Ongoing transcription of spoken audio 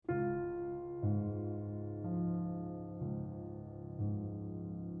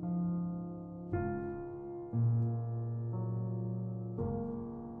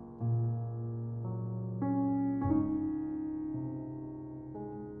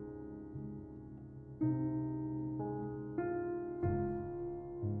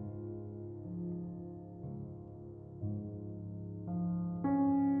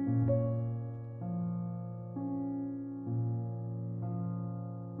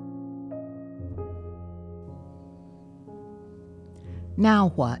Now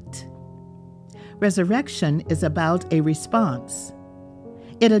what? Resurrection is about a response.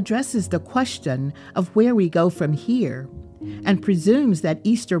 It addresses the question of where we go from here and presumes that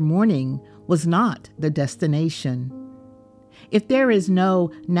Easter morning was not the destination. If there is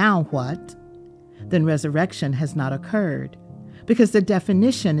no now what, then resurrection has not occurred, because the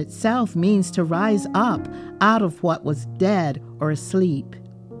definition itself means to rise up out of what was dead or asleep.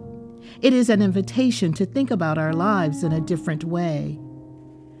 It is an invitation to think about our lives in a different way.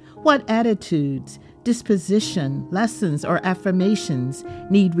 What attitudes, disposition, lessons, or affirmations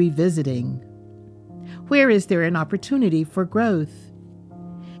need revisiting? Where is there an opportunity for growth?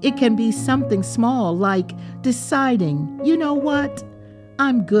 It can be something small like deciding, you know what?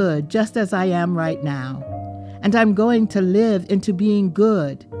 I'm good just as I am right now, and I'm going to live into being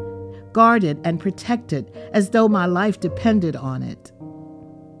good, guarded and protected as though my life depended on it.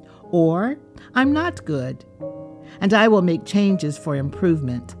 Or, I'm not good, and I will make changes for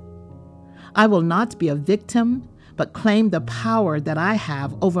improvement. I will not be a victim, but claim the power that I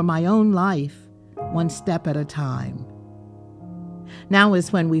have over my own life, one step at a time. Now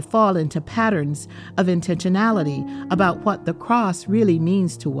is when we fall into patterns of intentionality about what the cross really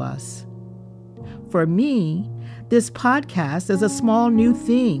means to us. For me, this podcast is a small new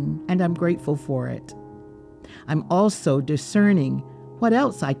thing, and I'm grateful for it. I'm also discerning what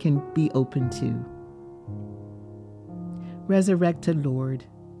else I can be open to. Resurrected Lord,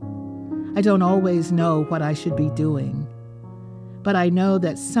 I don't always know what I should be doing, but I know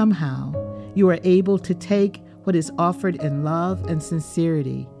that somehow you are able to take what is offered in love and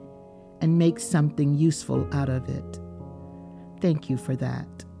sincerity and make something useful out of it. Thank you for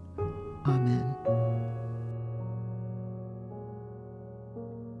that. Amen.